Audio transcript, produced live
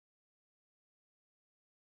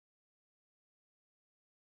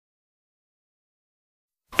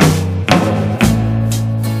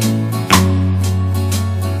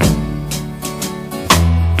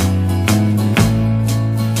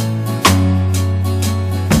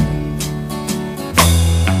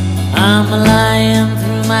lying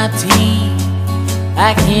through my teeth,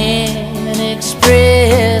 I can't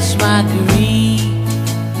express my grief.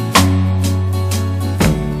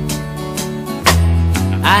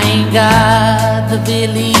 I ain't got the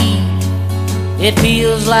belief, it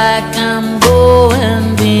feels like I'm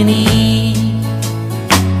going beneath.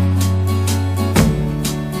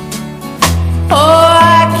 Oh,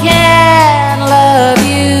 I can't love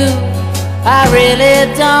you, I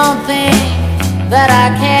really don't think that I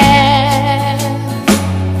can.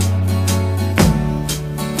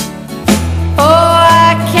 Oh,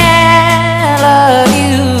 I can't love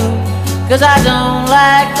you, 'cause I don't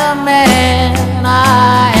like the man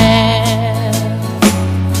I am.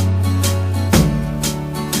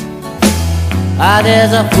 Ah,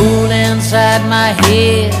 there's a fool inside my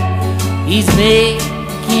head, he's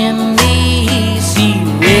making me see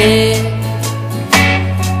red.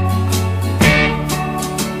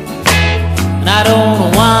 And I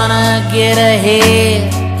don't wanna get ahead,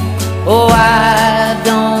 oh, I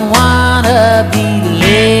don't wanna be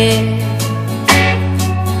led.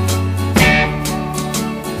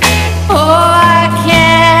 Oh, I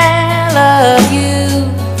can't love you,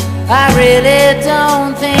 I really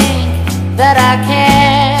don't think that I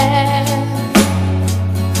can.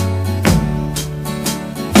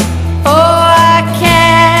 Oh, I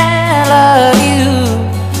can't love you,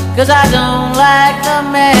 'cause I don't like the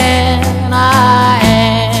man I am.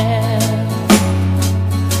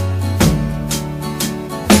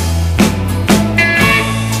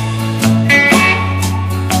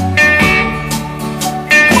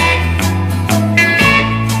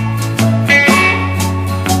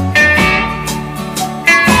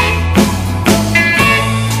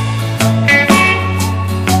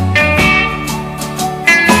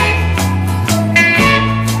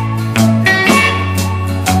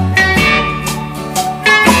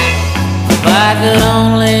 If I could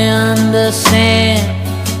only understand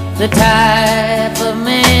the type of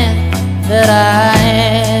man that I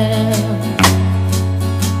am,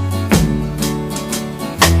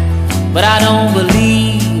 but I don't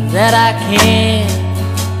believe that I can.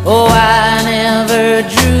 Oh, I never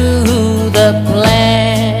drew the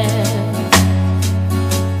plan.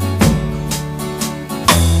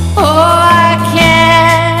 Oh, I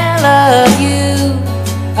can't love you,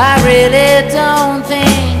 I really don't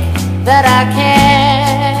think that I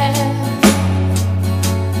can.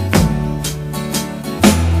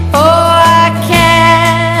 Oh, I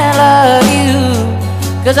can't love you,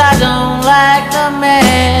 'cause I don't like the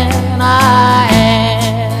man I